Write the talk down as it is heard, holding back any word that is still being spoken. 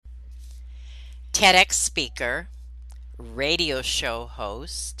TEDx speaker, radio show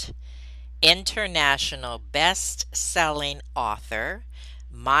host, international best-selling author,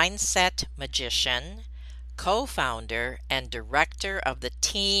 mindset magician, co-founder and director of the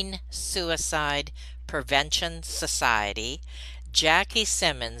Teen Suicide Prevention Society. Jackie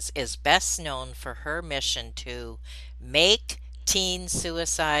Simmons is best known for her mission to make teen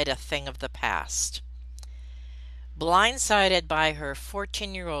suicide a thing of the past. Blindsided by her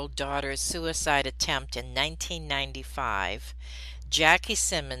 14-year-old daughter's suicide attempt in 1995, Jackie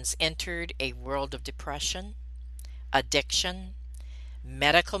Simmons entered a world of depression, addiction,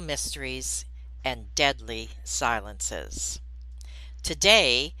 medical mysteries, and deadly silences.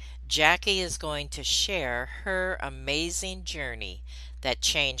 Today, Jackie is going to share her amazing journey that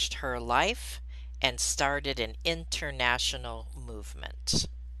changed her life and started an international movement.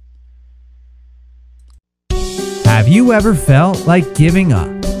 Have you ever felt like giving up,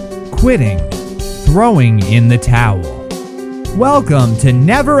 quitting, throwing in the towel? Welcome to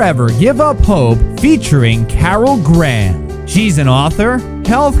Never Ever Give Up Hope featuring Carol Graham. She's an author,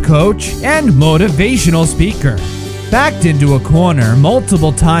 health coach, and motivational speaker. Backed into a corner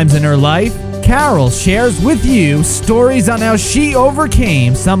multiple times in her life, Carol shares with you stories on how she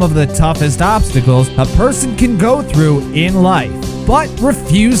overcame some of the toughest obstacles a person can go through in life, but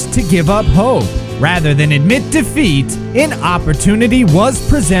refused to give up hope. Rather than admit defeat, an opportunity was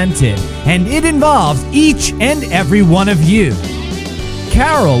presented, and it involves each and every one of you.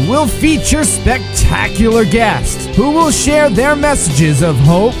 Carol will feature spectacular guests who will share their messages of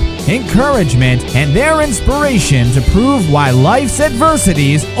hope, encouragement, and their inspiration to prove why life's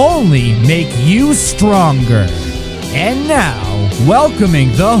adversities only make you stronger. And now,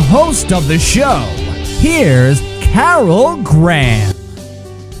 welcoming the host of the show, here's Carol Graham.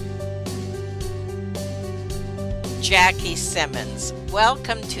 Jackie Simmons.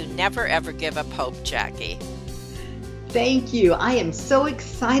 Welcome to Never Ever Give Up Hope, Jackie. Thank you. I am so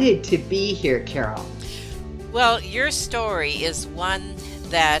excited to be here, Carol. Well, your story is one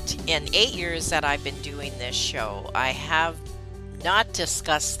that in 8 years that I've been doing this show, I have not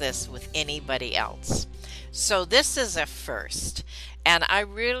discussed this with anybody else. So this is a first. And I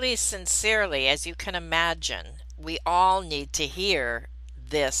really sincerely, as you can imagine, we all need to hear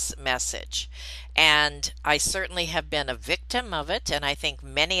this message. And I certainly have been a victim of it, and I think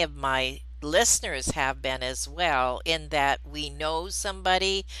many of my listeners have been as well, in that we know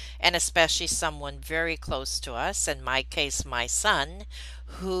somebody, and especially someone very close to us, in my case, my son,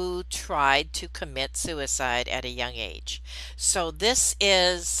 who tried to commit suicide at a young age. So this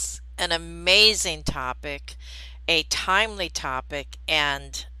is an amazing topic, a timely topic,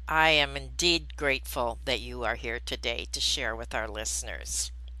 and I am indeed grateful that you are here today to share with our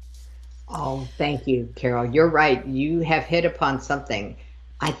listeners. Oh, thank you, Carol. You're right. You have hit upon something.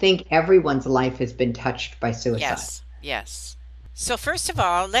 I think everyone's life has been touched by suicide. Yes. So first of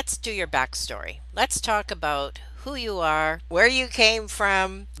all, let's do your backstory. Let's talk about who you are, where you came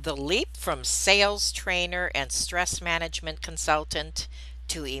from, the leap from sales trainer and stress management consultant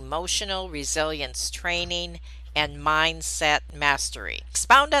to emotional resilience training and mindset mastery.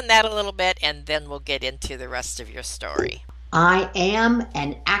 Expound on that a little bit, and then we'll get into the rest of your story. I am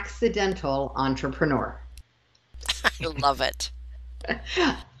an accidental entrepreneur. I love it.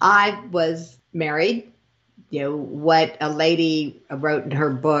 I was married. What a lady wrote in her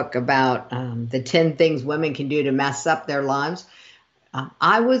book about the 10 things women can do to mess up their lives.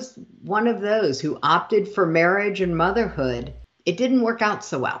 I was one of those who opted for marriage and motherhood. It didn't work out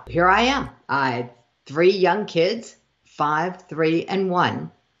so well. Here I am. I had 3 young kids, 5, 3, and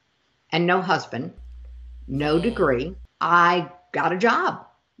 1, and no husband, no degree. I got a job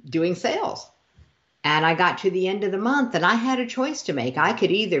doing sales, and I got to the end of the month and I had a choice to make. I could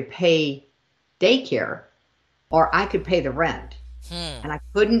either pay daycare or I could pay the rent, and I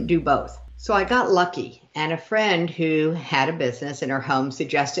couldn't do both. So I got lucky, and a friend who had a business in her home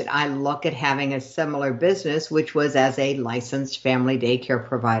suggested I look at having a similar business, which was as a licensed family daycare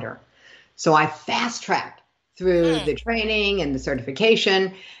provider. So I fast-tracked through the training and the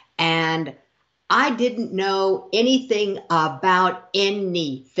certification, and I didn't know anything about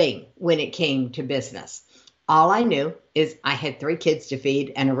anything when it came to business. All I knew is I had 3 kids to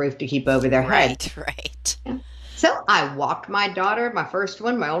feed and a roof to keep over their head. Right. So I walked my daughter, my first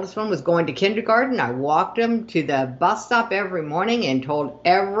one, my oldest one was going to kindergarten. I walked them to the bus stop every morning and told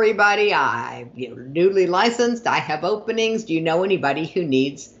everybody I'm newly licensed, I have openings. Do you know anybody who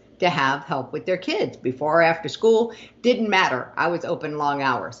needs to have help with their kids before or after school? Didn't matter. I was open long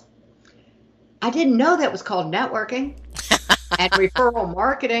hours. I didn't know that was called networking and referral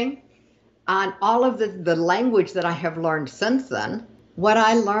marketing. And all of the language that I have learned since then What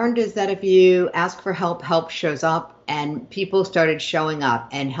I learned is that if you ask for help, help shows up, and people started showing up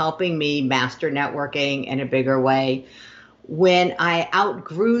and helping me master networking in a bigger way. When I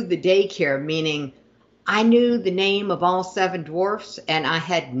outgrew the daycare, meaning I knew the name of all 7 dwarfs and I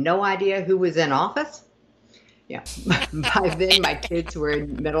had no idea who was in office. Yeah. By then, my kids were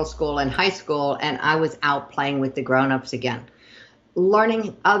in middle school and high school, and I was out playing with the grown-ups again,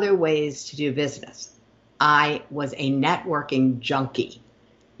 learning other ways to do business. I was a networking junkie.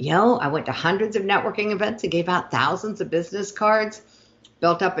 I went to hundreds of networking events and gave out thousands of business cards,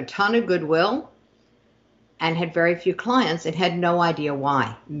 built up a ton of goodwill, and had very few clients and had no idea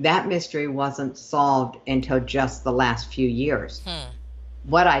why. That mystery wasn't solved until just the last few years.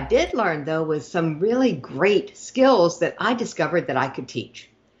 What I did learn, though, was some really great skills that I discovered that I could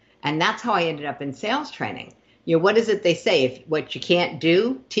teach. And that's how I ended up in sales training. What is it they say? If what you can't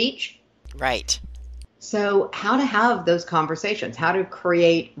do, teach. Right. So how to have those conversations, how to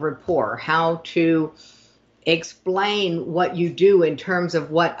create rapport, how to explain what you do in terms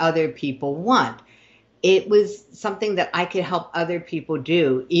of what other people want. It was something that I could help other people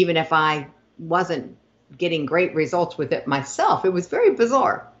do, even if I wasn't getting great results with it myself. It was very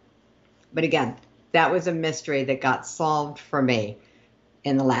bizarre. But again, that was a mystery that got solved for me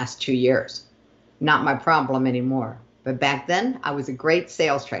in the last 2 years. Not my problem anymore. But back then, I was a great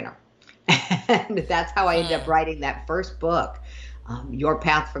sales trainer. And that's how I ended up writing that first book. Your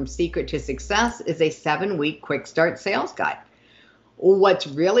Path from Secret to Success is a 7-week quick start sales guide. What's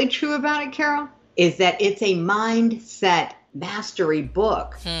really true about it, Carol, is that it's a mindset mastery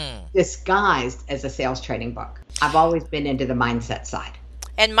book disguised as a sales training book. I've always been into the mindset side.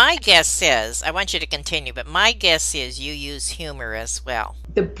 And my guess is, I want you to continue, but my guess is you use humor as well.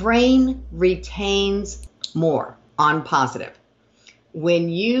 The brain retains more on positive. When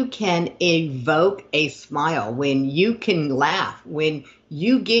you can evoke a smile, when you can laugh, when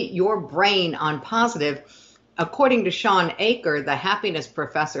you get your brain on positive, according to Sean Aker, the happiness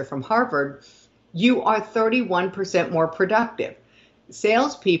professor from Harvard, you are 31% more productive.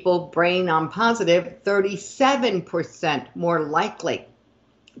 Salespeople, brain on positive, 37% more likely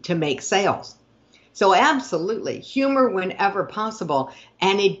to make sales. So absolutely, humor whenever possible.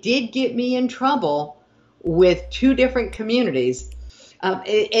 And it did get me in trouble with 2 different communities.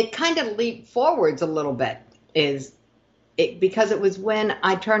 It kind of leaped forwards a little bit because it was when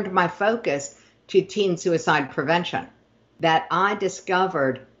I turned my focus to teen suicide prevention that I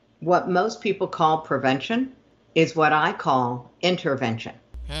discovered what most people call prevention is what I call intervention.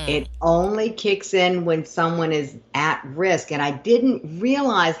 It only kicks in when someone is at risk. And I didn't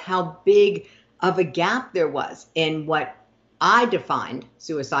realize how big of a gap there was in what I defined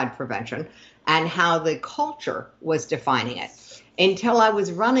suicide prevention and how the culture was defining it until I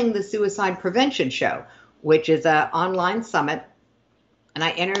was running the Suicide Prevention Show, which is an online summit. And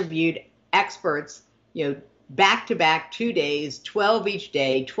I interviewed experts, back to back 2 days, 12 each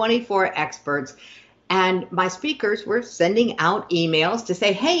day, 24 experts. And my speakers were sending out emails to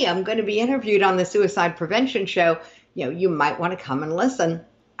say, hey, I'm going to be interviewed on the Suicide Prevention Show. You might want to come and listen.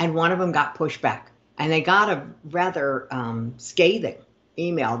 And one of them got pushed back. And they got a rather scathing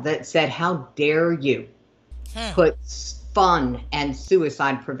email that said, how dare you put fun and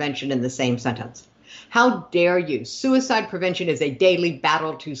suicide prevention in the same sentence? How dare you? Suicide prevention is a daily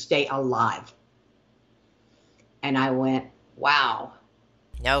battle to stay alive. And I went, wow.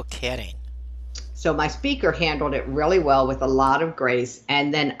 No kidding. So my speaker handled it really well with a lot of grace.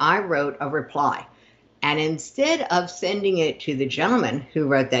 And then I wrote a reply. And instead of sending it to the gentleman who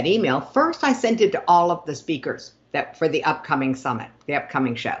wrote that email, first I sent it to all of the speakers for the upcoming summit, the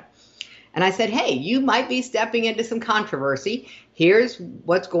upcoming show. And I said, hey, you might be stepping into some controversy. Here's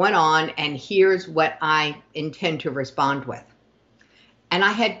what's going on, and here's what I intend to respond with. And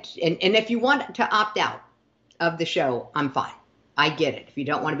and if you want to opt out of the show, I'm fine. I get it if you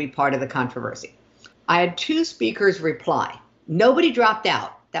don't want to be part of the controversy. I had 2 speakers reply. Nobody dropped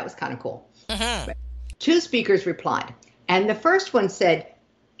out. That was kind of cool. 2 speakers replied. And the first one said,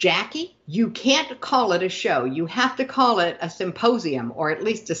 Jackie, you can't call it a show. You have to call it a symposium or at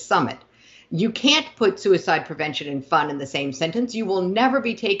least a summit. You can't put suicide prevention and fun in the same sentence. You will never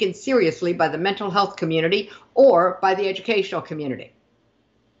be taken seriously by the mental health community or by the educational community.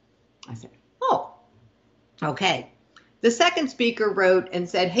 I said, oh, okay. The second speaker wrote and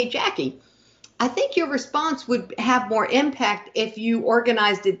said, hey, Jackie, I think your response would have more impact if you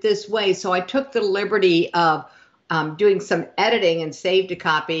organized it this way. So I took the liberty of doing some editing and saved a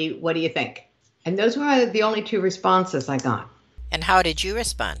copy. What do you think? And those were the only 2 responses I got. And how did you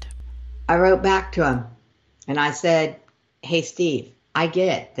respond? I wrote back to him and I said, hey, Steve, I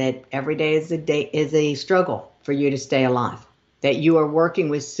get that every day is a struggle for you to stay alive. that you are working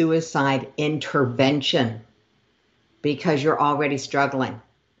with suicide intervention because you're already struggling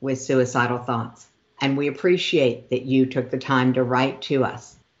with suicidal thoughts. And we appreciate that you took the time to write to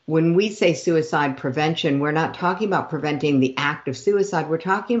us. When we say suicide prevention, we're not talking about preventing the act of suicide. We're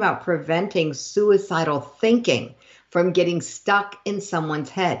talking about preventing suicidal thinking from getting stuck in someone's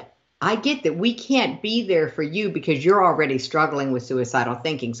head. I get that we can't be there for you because you're already struggling with suicidal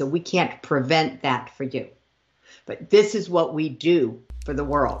thinking, so we can't prevent that for you. But this is what we do for the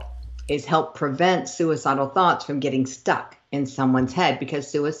world, is help prevent suicidal thoughts from getting stuck in someone's head, because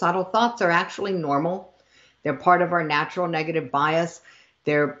suicidal thoughts are actually normal. They're part of our natural negative bias.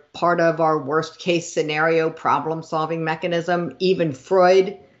 They're part of our worst case scenario problem solving mechanism. Even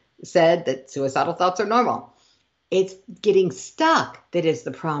Freud said that suicidal thoughts are normal. It's getting stuck that is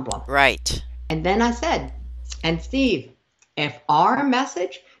the problem. Right. And then I said, and Steve, if our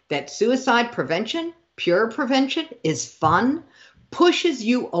message that suicide prevention, pure prevention, is fun, pushes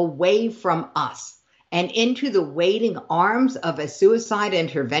you away from us and into the waiting arms of a suicide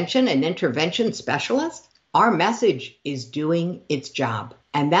intervention, an intervention specialist, our message is doing its job.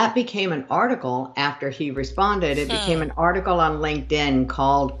 And that became an article after he responded. It became an article on LinkedIn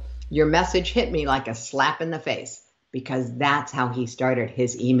called "Your Message Hit Me Like a Slap in the Face," because that's how he started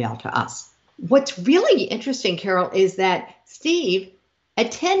his email to us. What's really interesting, Carol, is that Steve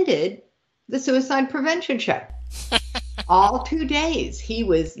attended the suicide prevention show. All 2 days he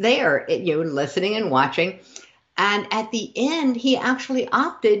was there, listening and watching. And at the end, he actually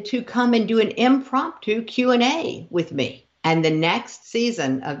opted to come and do an impromptu Q&A with me. And the next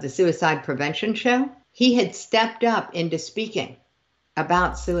season of the suicide prevention show, he had stepped up into speaking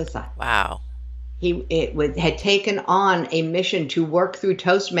about suicide. Wow. He had taken on a mission to work through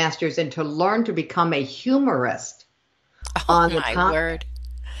Toastmasters and to learn to become a humorist on the topic. My word.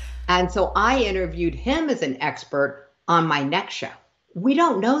 And so I interviewed him as an expert on my next show. We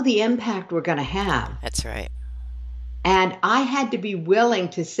don't know the impact we're going to have. That's right. And I had to be willing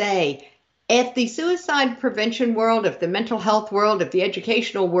to say, if the suicide prevention world, if the mental health world, if the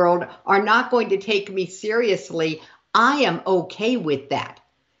educational world are not going to take me seriously, I am okay with that.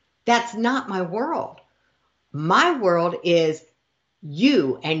 That's not my world. My world is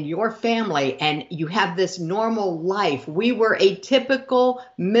you and your family, and you have this normal life. We were a typical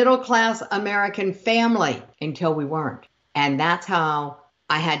middle-class American family until we weren't. And that's how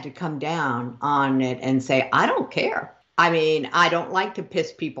I had to come down on it and say, I don't care. I mean, I don't like to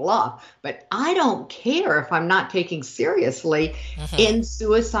piss people off, but I don't care if I'm not taking seriously in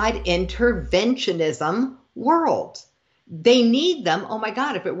suicide interventionism world. They need them. Oh my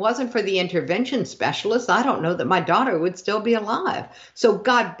God, if it wasn't for the intervention specialists, I don't know that my daughter would still be alive. So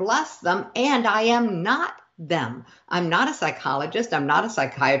God bless them. And I am not them. I'm not a psychologist. I'm not a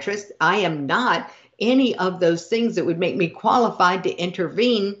psychiatrist. I am not any of those things that would make me qualified to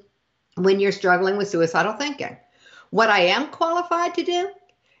intervene when you're struggling with suicidal thinking. What I am qualified to do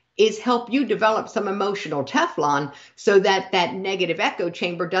is help you develop some emotional Teflon so that that negative echo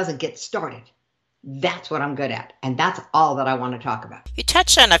chamber doesn't get started. That's what I'm good at. And that's all that I want to talk about. You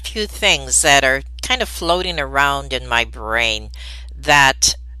touched on a few things that are kind of floating around in my brain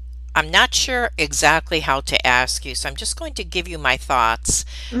that I'm not sure exactly how to ask you. So I'm just going to give you my thoughts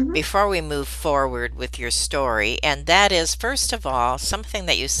before we move forward with your story. And that is, first of all, something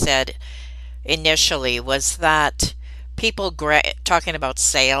that you said initially was that people talking about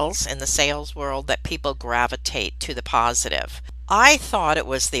sales in the sales world, that people gravitate to the positive. I thought it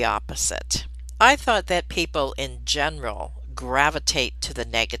was the opposite. I thought that people in general gravitate to the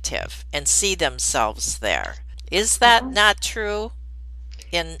negative and see themselves there. Is that not true?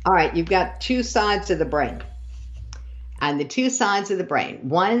 All right, you've got two sides of the brain. And the two sides of the brain.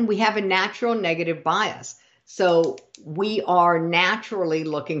 One, we have a natural negative bias. So we are naturally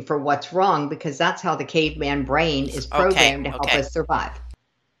looking for what's wrong because that's how the caveman brain is programmed to help us survive.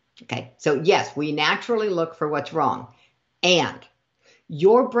 Okay, so yes, we naturally look for what's wrong. And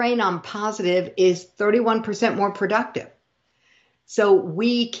your brain on positive is 31% more productive. So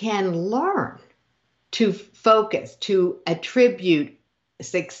we can learn to focus, to attribute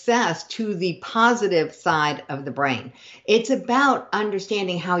success to the positive side of the brain. It's about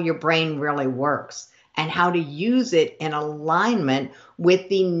understanding how your brain really works and how to use it in alignment with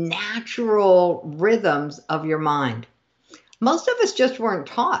the natural rhythms of your mind. Most of us just weren't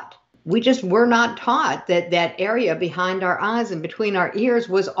taught. We just were not taught that that area behind our eyes and between our ears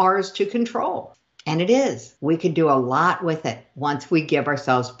was ours to control. And it is. We could do a lot with it once we give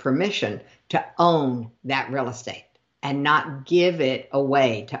ourselves permission to own that real estate and not give it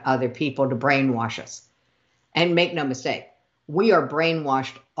away to other people to brainwash us. And make no mistake, we are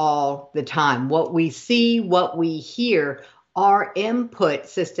brainwashed all the time. What we see, what we hear our input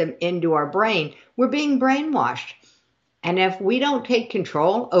system into our brain, we're being brainwashed. And if we don't take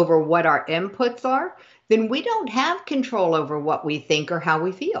control over what our inputs are, then we don't have control over what we think or how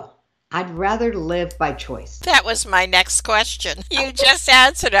we feel. I'd rather live by choice. That was my next question. You just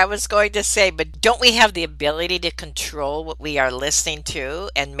answered. I was going to say, but don't we have the ability to control what we are listening to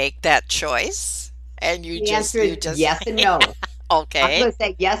and make that choice? And The answer is yes and no. I'm Okay. going to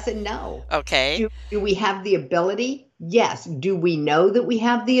say yes and no. Okay. Do we have the ability? Yes. Do we know that we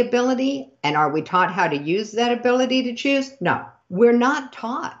have the ability? And are we taught how to use that ability to choose? No. We're not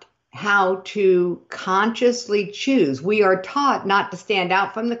taught how to consciously choose. We are taught not to stand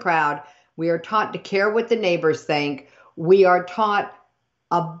out from the crowd. We are taught to care what the neighbors think. We are taught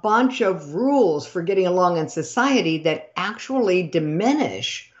a bunch of rules for getting along in society that actually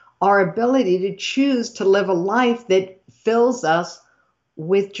diminish our ability to choose to live a life that fills us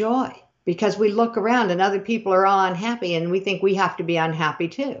with joy, because we look around and other people are all unhappy and we think we have to be unhappy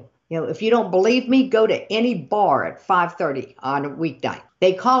too. If you don't believe me, go to any bar at 5:30 on a weeknight.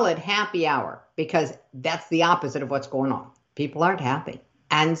 They call it happy hour because that's the opposite of what's going on. People aren't happy.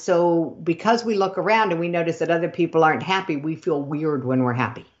 And so because we look around and we notice that other people aren't happy, we feel weird when we're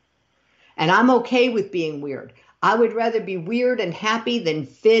happy. And I'm okay with being weird. I would rather be weird and happy than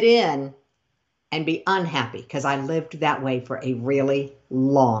fit in and be unhappy, because I lived that way for a really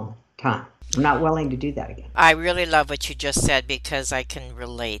long time. I'm not willing to do that again. I really love what you just said because I can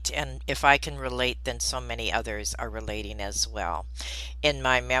relate. And if I can relate, then so many others are relating as well. In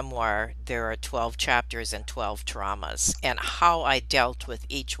my memoir, there are 12 chapters and 12 traumas, and how I dealt with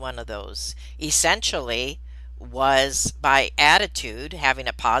each one of those essentially was by attitude, having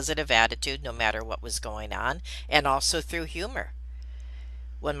a positive attitude no matter what was going on, and also through humor.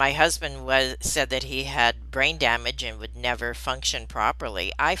 When my husband said that he had brain damage and would never function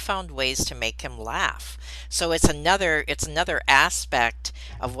properly, I found ways to make him laugh. So it's another aspect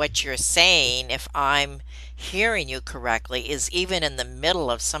of what you're saying, if I'm hearing you correctly, is even in the middle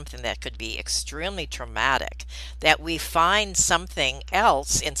of something that could be extremely traumatic, that we find something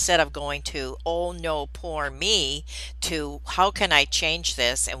else instead of going to, oh no, poor me, to how can I change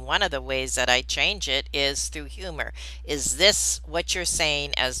this? And one of the ways that I change it is through humor. Is this what you're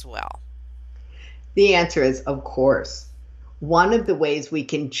saying as well? The answer is, of course. One of the ways we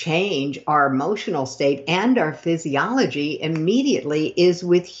can change our emotional state and our physiology immediately is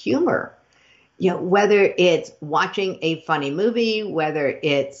with humor. Whether it's watching a funny movie, whether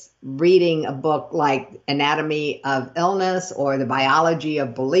it's reading a book like Anatomy of Illness or The Biology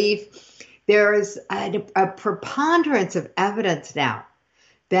of Belief, there is a preponderance of evidence now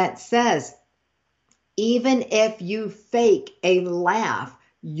that says even if you fake a laugh,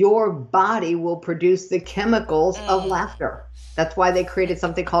 your body will produce the chemicals of Mm. laughter. That's why they created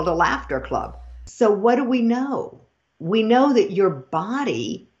something called a laughter club. So what do we know? We know that your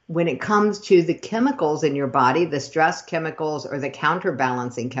body, when it comes to the chemicals in your body, the stress chemicals or the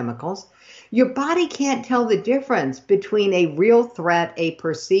counterbalancing chemicals, your body can't tell the difference between a real threat, a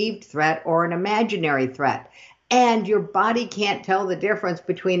perceived threat, or an imaginary threat. And your body can't tell the difference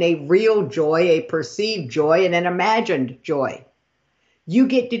between a real joy, a perceived joy, and an imagined joy. You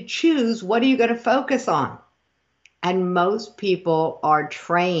get to choose, what are you going to focus on? And most people are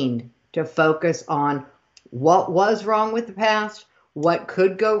trained to focus on what was wrong with the past, what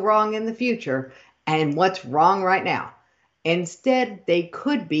could go wrong in the future, and what's wrong right now. Instead, they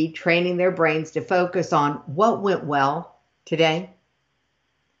could be training their brains to focus on what went well today,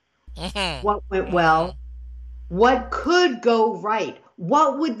 Mhm. what went Mhm. well, what could go right,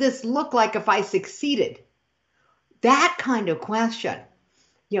 what would this look like if I succeeded? That kind of question.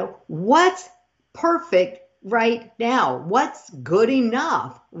 What's perfect right now? What's good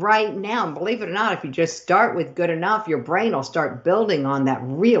enough right now? And believe it or not, if you just start with good enough, your brain will start building on that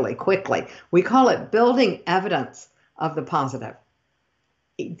really quickly. We call it building evidence of the positive.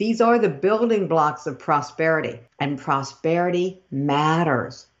 These are the building blocks of prosperity, and prosperity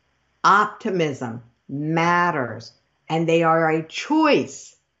matters. Optimism matters, and they are a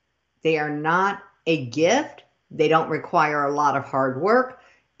choice. They are not a gift. They don't require a lot of hard work.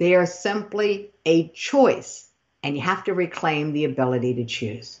 They are simply a choice, and you have to reclaim the ability to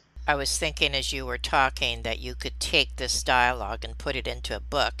choose. I was thinking as you were talking that you could take this dialogue and put it into a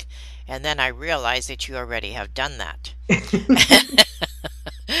book, and then I realized that you already have done that.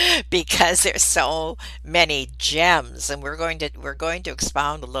 Because there's so many gems, and we're going to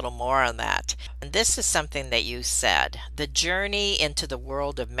expound a little more on that. And this is something that you said, the journey into the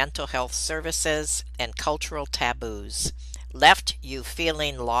world of mental health services and cultural taboos left you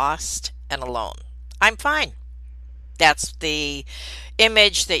feeling lost and alone. I'm fine. That's the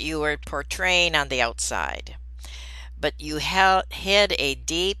image that you were portraying on the outside. but you hid a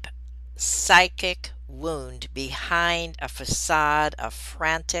deep psychic wound behind a facade of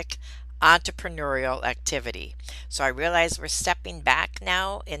frantic entrepreneurial activity. So I realize we're stepping back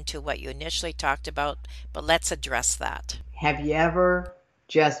now into what you initially talked about, but let's address that. Have you ever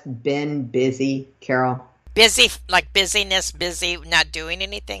just been busy, Carol? Busy, like busyness, busy, not doing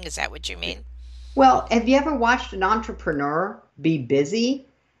anything? Is that what you mean? Well, have you ever watched an entrepreneur be busy?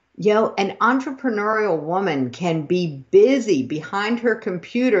 An entrepreneurial woman can be busy behind her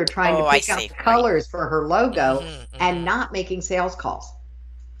computer trying to pick out the colors for her logo and not making sales calls.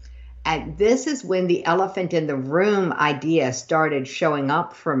 And this is when the elephant in the room idea started showing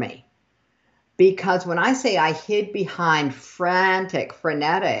up for me. Because when I say I hid behind frantic,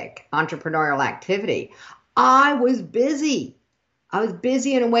 frenetic entrepreneurial activity, I was busy. I was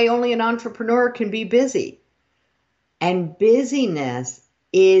busy in a way only an entrepreneur can be busy. And busyness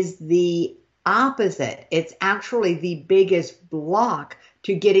is the opposite. It's actually the biggest block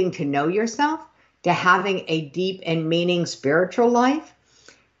to getting to know yourself, to having a deep and meaning spiritual life,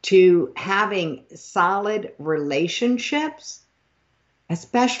 to having solid relationships,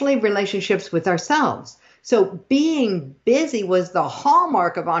 especially relationships with ourselves. So being busy was the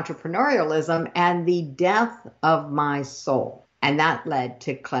hallmark of entrepreneurialism and the death of my soul. And that led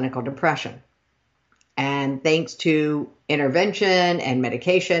to clinical depression. And thanks to intervention and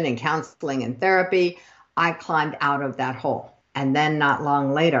medication and counseling and therapy, I climbed out of that hole. And then not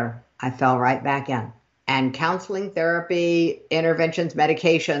long later, I fell right back in. And counseling, therapy, interventions,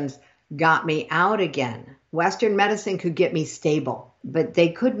 medications got me out again. Western medicine could get me stable, but they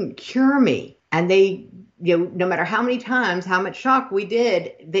couldn't cure me. And they, no matter how many times, how much shock we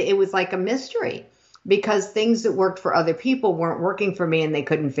did, it was like a mystery because things that worked for other people weren't working for me and they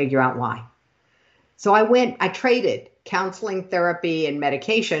couldn't figure out why. So I traded counseling, therapy, and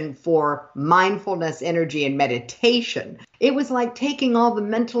medication for mindfulness, energy, and meditation. It was like taking all the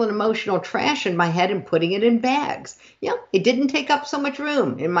mental and emotional trash in my head and putting it in bags. It didn't take up so much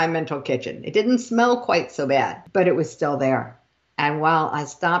room in my mental kitchen. It didn't smell quite so bad, but it was still there. And while I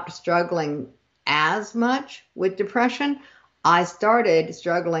stopped struggling as much with depression, I started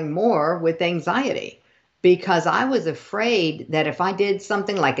struggling more with anxiety. Because I was afraid that if I did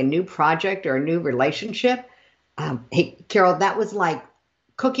something like a new project or a new relationship, hey, Carol, that was like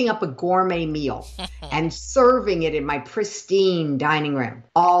cooking up a gourmet meal and serving it in my pristine dining room,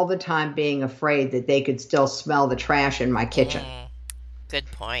 all the time being afraid that they could still smell the trash in my kitchen.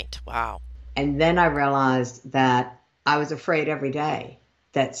 Good point. Wow. And then I realized that I was afraid every day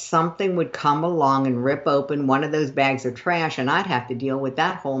that something would come along and rip open one of those bags of trash and I'd have to deal with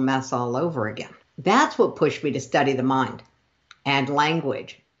that whole mess all over again. That's what pushed me to study the mind and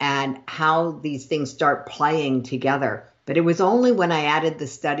language and how these things start playing together. But it was only when I added the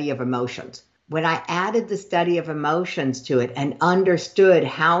study of emotions. When I added the study of emotions to it and understood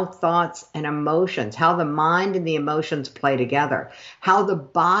how thoughts and emotions, how the mind and the emotions play together, how the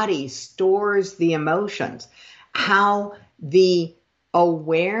body stores the emotions, how the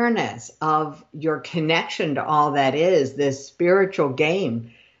awareness of your connection to all that is, this spiritual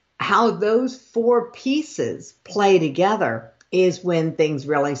game, how those four pieces play together is when things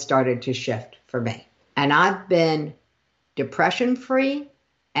really started to shift for me. And I've been depression-free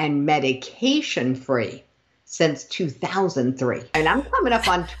and medication-free since 2003. And I'm coming up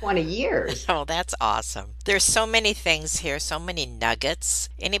on 20 years. Oh, that's awesome. There's so many things here, so many nuggets.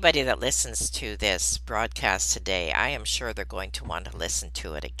 Anybody that listens to this broadcast today, I am sure they're going to want to listen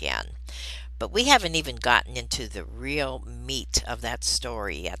to it again. But we haven't even gotten into the real meat of that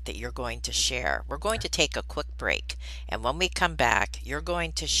story yet that you're going to share. We're going to take a quick break. And when we come back, you're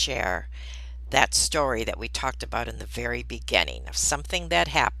going to share that story that we talked about in the very beginning of something that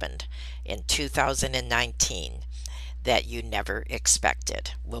happened in 2019 that you never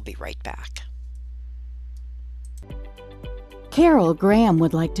expected. We'll be right back. Carol Graham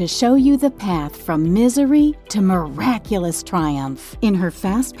would like to show you the path from misery to miraculous triumph in her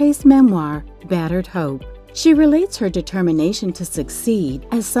fast-paced memoir, Battered Hope. She relates her determination to succeed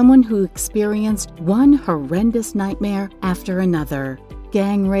as someone who experienced one horrendous nightmare after another.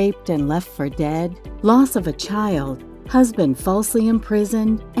 Gang raped and left for dead, loss of a child, husband falsely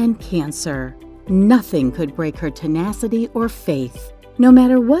imprisoned, and cancer. Nothing could break her tenacity or faith. No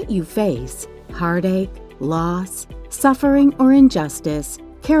matter what you face, heartache, loss, suffering, or injustice,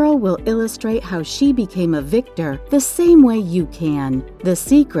 Carol will illustrate how she became a victor the same way you can. The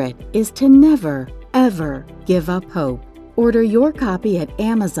secret is to never, ever give up hope. Order your copy at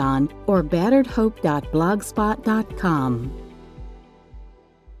Amazon or batteredhope.blogspot.com.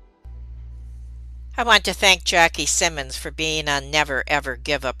 I want to thank Jackie Simmons for being on Never Ever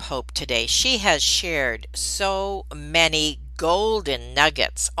Give Up Hope today. She has shared so many golden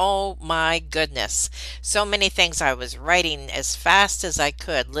nuggets. Oh my goodness. So many things. I was writing as fast as I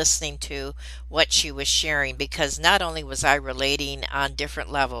could, listening to what she was sharing, because not only was I relating on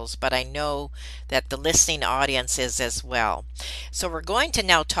different levels, but I know that the listening audience is as well. So we're going to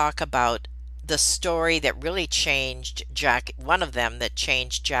now talk about the story that really changed Jack, one of them that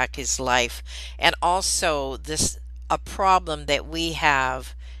changed Jackie's life, and also this a problem that we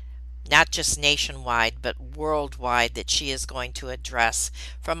have not just nationwide but worldwide that she is going to address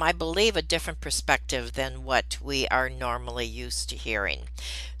from, I believe, a different perspective than what we are normally used to hearing.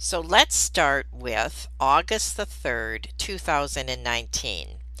 So let's start with August the 3rd, 2019.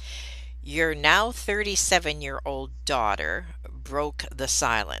 Your now 37-year-old daughter broke the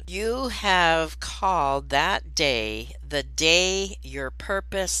silence. You have called that day the day your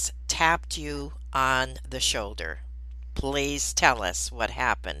purpose tapped you on the shoulder. Please tell us what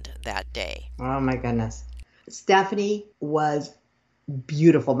happened that day. Oh my goodness. Stephanie was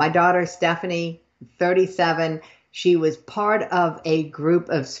beautiful. My daughter, Stephanie, 37, she was part of a group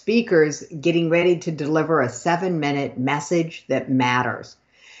of speakers getting ready to deliver a 7-minute message that matters.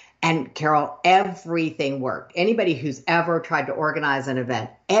 And Carol, everything worked. Anybody who's ever tried to organize an event,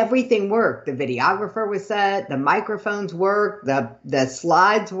 everything worked. The videographer was set, the microphones worked, the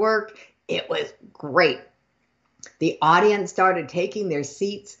slides worked. It was great. The audience started taking their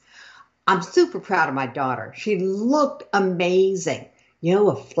seats. I'm super proud of my daughter. She looked amazing. You know,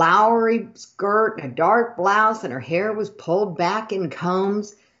 a flowery skirt and a dark blouse, and her hair was pulled back in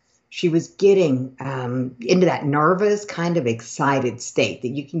combs. She was getting into that nervous, kind of excited state that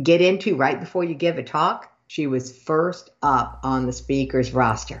you can get into right before you give a talk. She was first up on the speaker's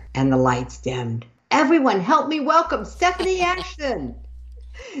roster, and the lights dimmed. Everyone, help me welcome Stephanie Ashton.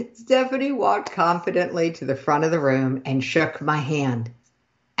 Stephanie walked confidently to the front of the room and shook my hand.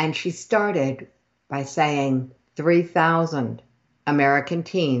 And she started by saying, 3,000 American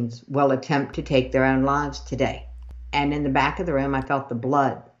teens will attempt to take their own lives today. And in the back of the room, I felt the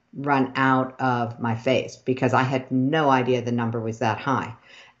blood run out of my face because I had no idea the number was that high.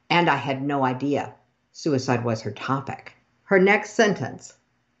 And I had no idea suicide was her topic. Her next sentence,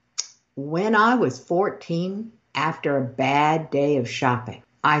 when I was 14, after a bad day of shopping,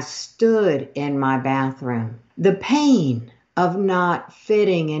 I stood in my bathroom. The pain of not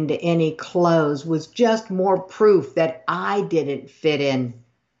fitting into any clothes was just more proof that I didn't fit in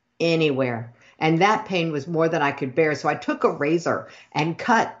anywhere. And that pain was more than I could bear. So I took a razor and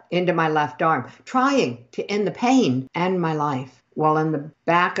cut into my left arm, trying to end the pain and my life. While in the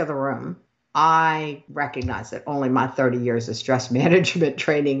back of the room, I recognized that only my 30 years of stress management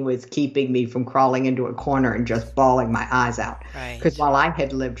training was keeping me from crawling into a corner and just bawling my eyes out. Because while I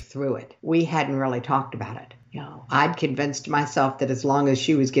had lived through it, we hadn't really talked about it. You know, I'd convinced myself that as long as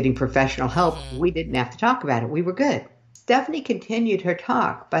she was getting professional help, we didn't have to talk about it. We were good. Stephanie continued her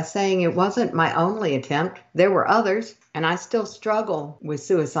talk by saying it wasn't my only attempt. There were others, and I still struggle with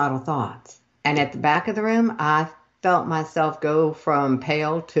suicidal thoughts. And at the back of the room, I felt myself go from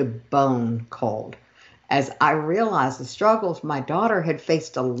pale to bone cold as I realized the struggles my daughter had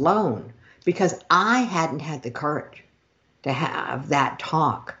faced alone because I hadn't had the courage to have that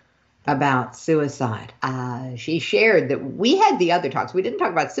talk about suicide. She shared that we had the other talks. We didn't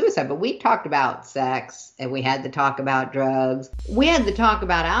talk about suicide, but we talked about sex, and we had the talk about drugs. We had the talk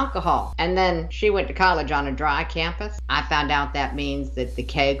about alcohol. And then she went to college on a dry campus. I found out that means that the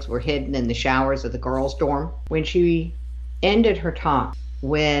kegs were hidden in the showers of the girls' dorm. When she ended her talk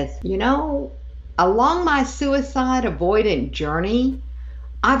with, you know, along my suicide avoidant journey,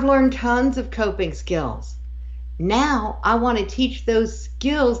 I've learned tons of coping skills. Now I want to teach those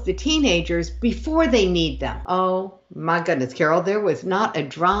skills to teenagers before they need them. Oh my goodness, Carol, there was not a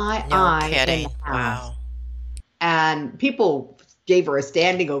dry eye kidding. in the house. Wow. And people gave her a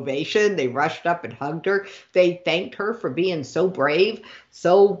standing ovation. They rushed up and hugged her. They thanked her for being so brave,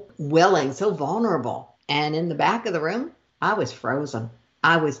 so willing, so vulnerable. And in the back of the room, I was frozen.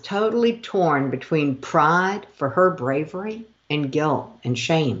 I was totally torn between pride for her bravery and guilt and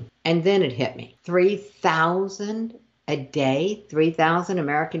shame. And then it hit me. 3,000 a day, 3,000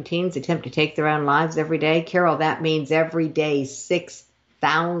 American teens attempt to take their own lives every day. Carol, that means every day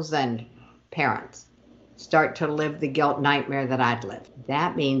 6,000 parents start to live the guilt nightmare that I'd lived.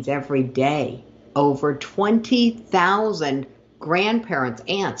 That means every day over 20,000 grandparents,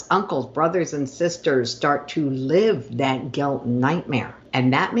 aunts, uncles, brothers, and sisters start to live that guilt nightmare.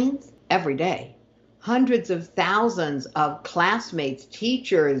 And that means every day hundreds of thousands of classmates,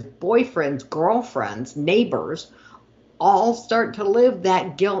 teachers, boyfriends, girlfriends, neighbors, all start to live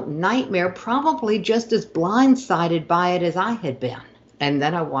that guilt nightmare, probably just as blindsided by it as I had been. And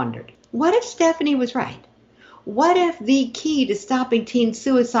then I wondered, what if Stephanie was right? What if the key to stopping teen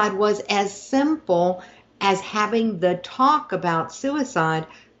suicide was as simple as having the talk about suicide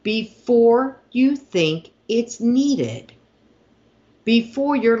before you think it's needed,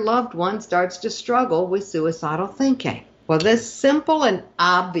 before your loved one starts to struggle with suicidal thinking? Well, this simple and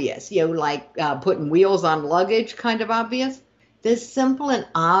obvious, like putting wheels on luggage kind of obvious, this simple and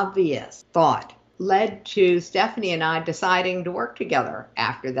obvious thought led to Stephanie and I deciding to work together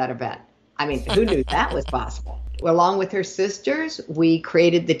after that event. I mean, who knew that was possible? Along with her sisters, we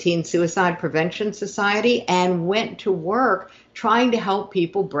created the Teen Suicide Prevention Society and went to work trying to help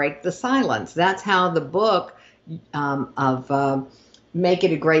people break the silence. That's how the book of Make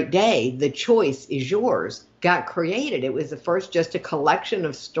It a Great Day, The Choice is Yours, got created. It was the first just a collection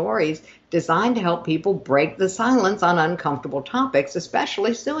of stories designed to help people break the silence on uncomfortable topics,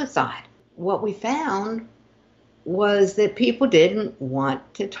 especially suicide. What we found was that people didn't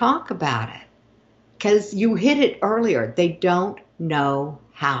want to talk about it because you hit it earlier. They don't know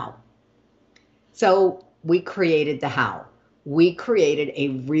how. So we created the how. We created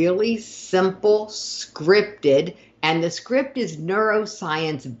a really simple, scripted, and the script is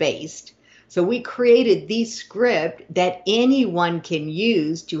neuroscience based. So we created the script that anyone can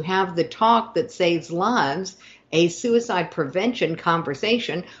use to have the talk that saves lives, a suicide prevention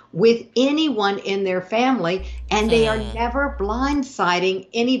conversation with anyone in their family, and they are never blindsiding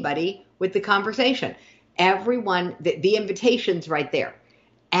anybody with the conversation. Everyone, the invitation's right there.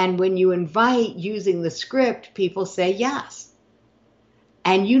 And when you invite using the script, people say yes.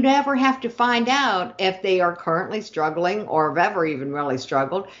 And you never have to find out if they are currently struggling or have ever even really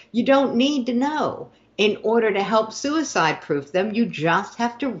struggled. You don't need to know. In order to help suicide proof them, you just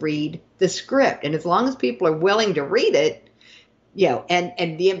have to read the script. And as long as people are willing to read it,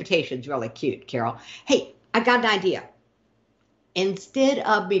 and the invitation's really cute, Carol. Hey, I got an idea. Instead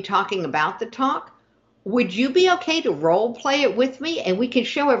of me talking about the talk, would you be okay to role play it with me? And we can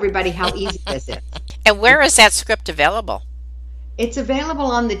show everybody how easy this is. And where is that script available? It's available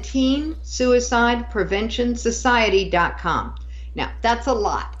on the Teen Suicide Prevention Society.com. Now, that's a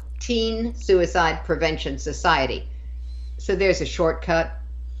lot. Teen Suicide Prevention Society. So there's a shortcut.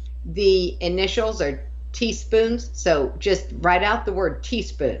 The initials are teaspoons. So just write out the word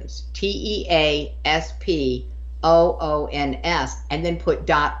teaspoons. TEASPOONS. And then put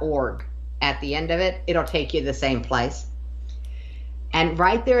 .org at the end of it. It'll take you the same place. And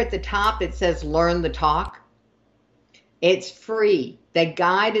right there at the top, it says Learn the Talk. It's free. The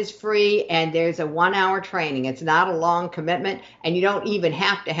guide is free, and there's a 1-hour training. It's not a long commitment, and you don't even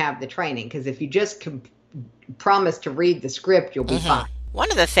have to have the training, because if you just promise to read the script, you'll be fine.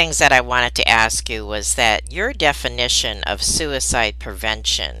 One of the things that I wanted to ask you was that your definition of suicide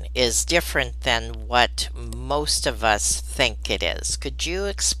prevention is different than what most of us think it is. Could you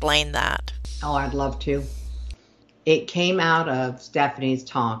explain that? Oh, I'd love to. It came out of Stephanie's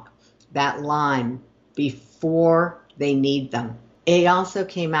talk, that line, before they need them. It also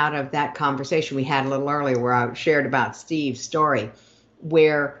came out of that conversation we had a little earlier where I shared about Steve's story,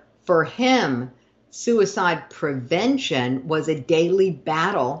 where for him, suicide prevention was a daily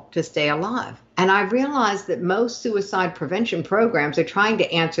battle to stay alive. And I realized that most suicide prevention programs are trying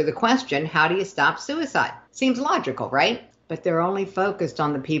to answer the question, how do you stop suicide? Seems logical, right? But they're only focused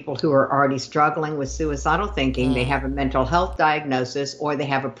on the people who are already struggling with suicidal thinking. They have a mental health diagnosis or they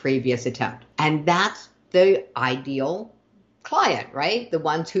have a previous attempt. And that's the ideal client, right? The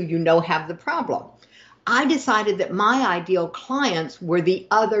ones who have the problem. I decided that my ideal clients were the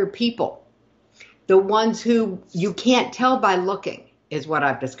other people. The ones who you can't tell by looking is what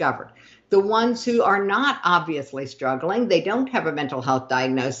I've discovered. The ones who are not obviously struggling. They don't have a mental health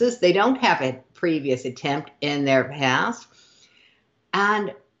diagnosis. They don't have a previous attempt in their past.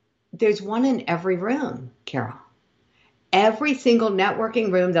 And there's one in every room, Carol. Every single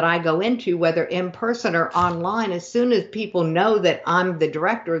networking room that I go into, whether in person or online, as soon as people know that I'm the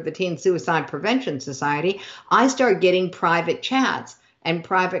director of the Teen Suicide Prevention Society, I start getting private chats and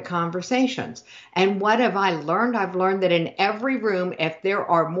private conversations. And what have I learned? I've learned that in every room, if there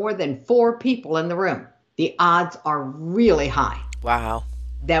are more than 4 people in the room, the odds are really high. Wow.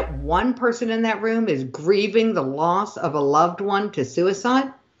 That one person in that room is grieving the loss of a loved one to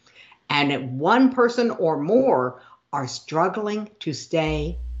suicide, and that one person or more are struggling to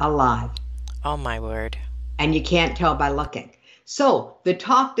stay alive. Oh, my word. And you can't tell by looking. So the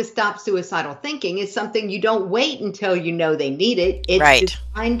talk to stop suicidal thinking is something you don't wait until you know they need it. It's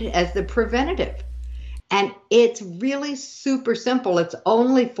designed as the preventative. And it's really super simple. It's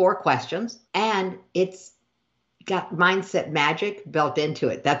only 4 questions. And it's got mindset magic built into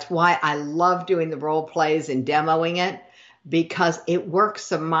it. That's why I love doing the role plays and demoing it, because it works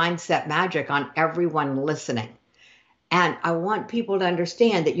some mindset magic on everyone listening. And I want people to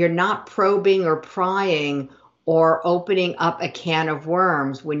understand that you're not probing or prying or opening up a can of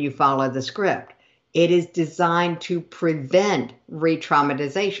worms when you follow the script. It is designed to prevent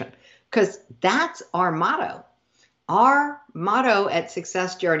re-traumatization, because that's our motto. Our motto at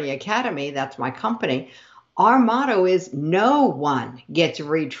Success Journey Academy, that's my company, our motto is no one gets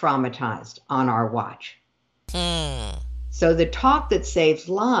re-traumatized on our watch. So the talk that saves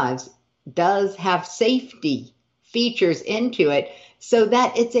lives does have safety features into it so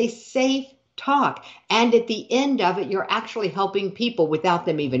that it's a safe talk. And at the end of it, you're actually helping people without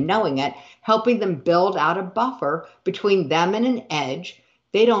them even knowing it, helping them build out a buffer between them and an edge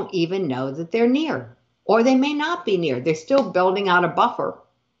they don't even know that they're near. Or they may not be near. They're still building out a buffer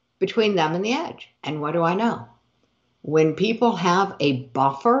between them and the edge. And what do I know? When people have a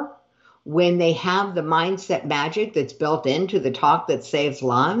buffer, when they have the mindset magic that's built into the talk that saves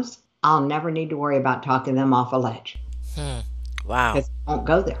lives, I'll never need to worry about talking them off a ledge. Wow. Because they won't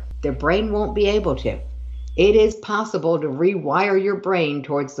go there. Their brain won't be able to. It is possible to rewire your brain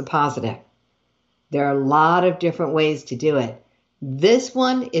towards the positive. There are a lot of different ways to do it. This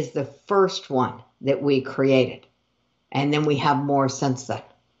one is the first one that we created. And then we have more since then.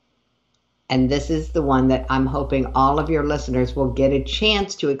 And this is the one that I'm hoping all of your listeners will get a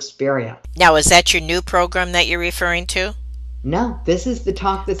chance to experience. Now, is that your new program that you're referring to? No, this is the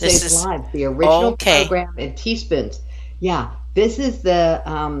Talk That Saves Lives, the original program in teaspoons. Yeah, this is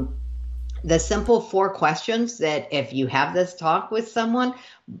the simple 4 questions that if you have this talk with someone,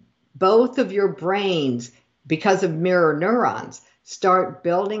 both of your brains, because of mirror neurons, start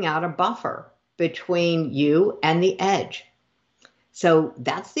building out a buffer between you and the edge. So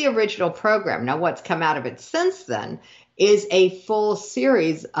that's the original program. Now, what's come out of it since then is a full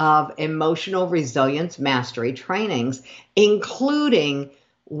series of emotional resilience mastery trainings, including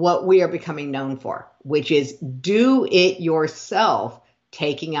what we are becoming known for, which is do it yourself,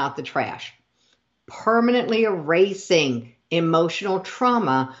 taking out the trash, permanently erasing emotional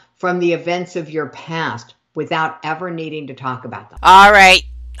trauma from the events of your past without ever needing to talk about them. All right.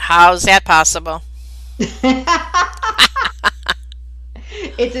 How's that possible?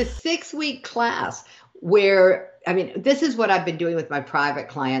 It's a 6-week class where, this is what I've been doing with my private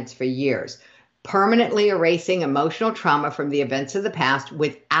clients for years. Permanently erasing emotional trauma from the events of the past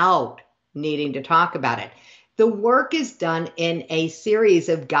without needing to talk about it. The work is done in a series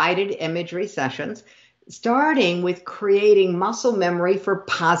of guided imagery sessions, starting with creating muscle memory for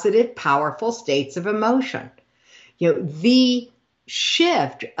positive, powerful states of emotion. The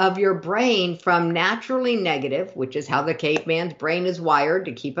shift of your brain from naturally negative, which is how the caveman's brain is wired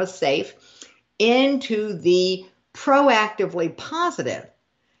to keep us safe, into the proactively positive.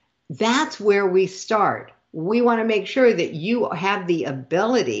 That's where we start. We want to make sure that you have the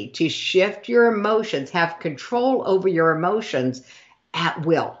ability to shift your emotions, have control over your emotions at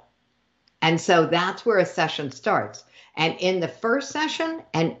will. And so that's where a session starts. And in the first session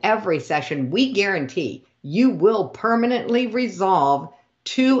and every session, we guarantee you will permanently resolve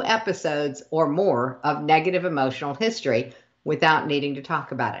 2 episodes or more of negative emotional history without needing to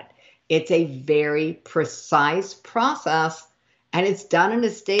talk about it. It's a very precise process, and it's done in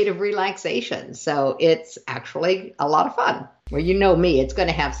a state of relaxation. So it's actually a lot of fun. Well, you know me, it's going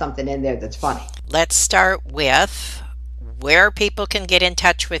to have something in there that's funny. Let's start with where people can get in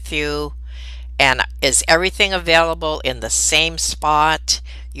touch with you. And is everything available in the same spot?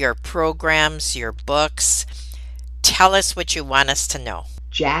 Your programs, your books? Tell us what you want us to know.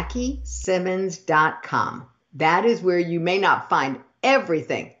 JackieSimmons.com. That is where you may not find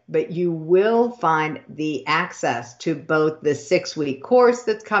everything, but you will find the access to both the 6-week course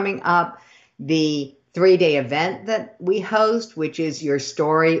that's coming up, the 3-day event that we host, which is Your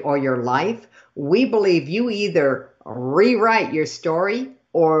Story or Your Life. We believe you either rewrite your story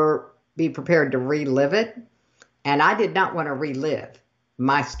or be prepared to relive it. And I did not want to relive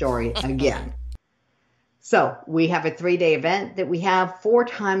my story again. So we have a 3-day event that we have 4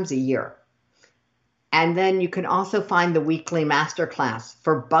 times a year. And then you can also find the weekly masterclass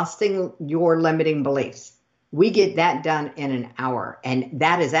for busting your limiting beliefs. We get that done in an hour, and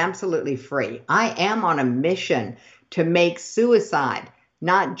that is absolutely free. I am on a mission to make suicide,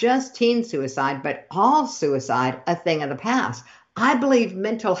 not just teen suicide, but all suicide, a thing of the past. I believe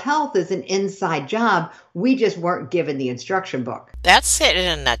mental health is an inside job. We just weren't given the instruction book. That's it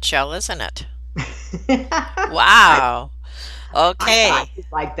in a nutshell, isn't it? Wow. Okay. I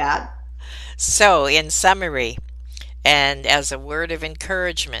like that. So, in summary, and as a word of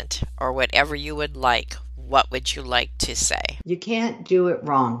encouragement, or whatever you would like, what would you like to say? You can't do it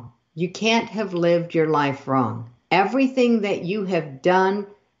wrong. You can't have lived your life wrong. Everything that you have done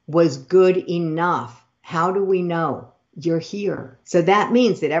was good enough. How do we know? You're here. So that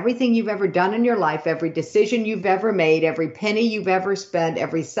means that everything you've ever done in your life, every decision you've ever made, every penny you've ever spent,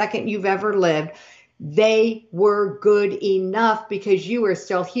 every second you've ever lived, they were good enough because you are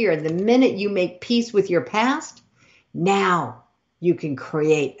still here. And the minute you make peace with your past, now you can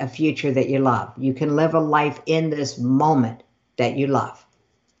create a future that you love. You can live a life in this moment that you love.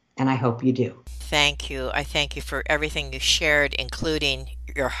 And I hope you do. Thank you. I thank you for everything you shared, including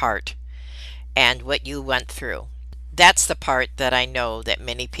your heart and what you went through. That's the part that I know that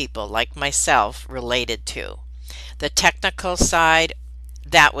many people like myself related to. The technical side,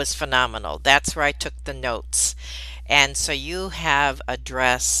 that was phenomenal. That's where I took the notes. And so you have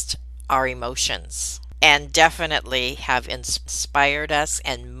addressed our emotions and definitely have inspired us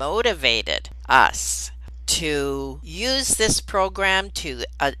and motivated us to use this program to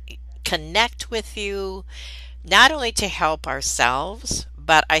connect with you, not only to help ourselves,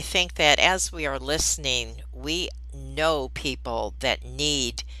 but I think that as we are listening, we know people that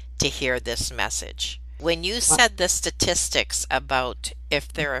need to hear this message. When you said the statistics about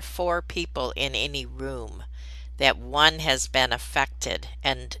if there are 4 people in any room, that one has been affected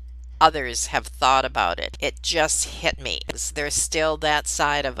and others have thought about it, it just hit me. There's still that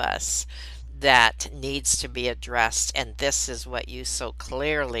side of us that needs to be addressed, and this is what you so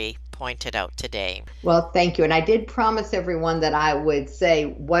clearly pointed out today. Well, thank you. And I did promise everyone that I would say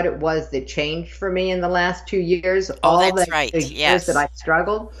what it was that changed for me in the last 2 years. That's right. The yes. years that I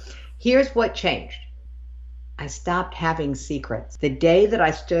struggled. Here's what changed. I stopped having secrets. The day that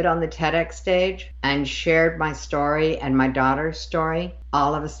I stood on the TEDx stage and shared my story and my daughter's story,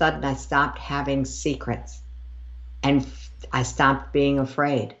 all of a sudden I stopped having secrets and I stopped being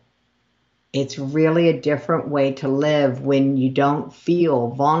afraid. It's really a different way to live when you don't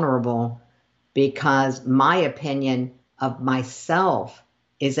feel vulnerable, because my opinion of myself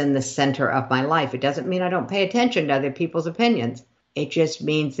is in the center of my life. It doesn't mean I don't pay attention to other people's opinions. It just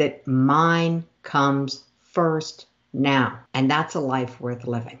means that mine comes first now. And that's a life worth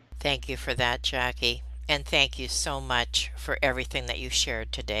living. Thank you for that, Jackie. And thank you so much for everything that you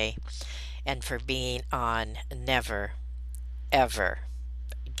shared today and for being on Never, Ever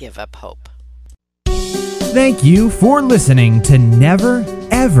Give Up Hope. Thank you for listening to Never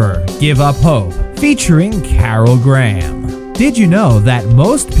Ever Give Up Hope, featuring Carol Graham. Did you know that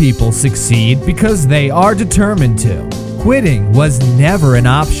most people succeed because they are determined to? Quitting was never an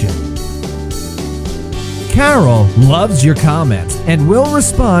option. Carol loves your comments and will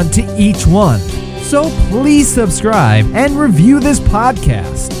respond to each one. So please subscribe and review this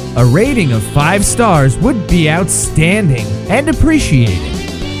podcast. A rating of 5 stars would be outstanding and appreciated.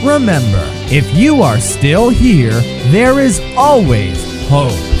 Remember, if you are still here, there is always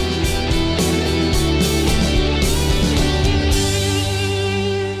hope.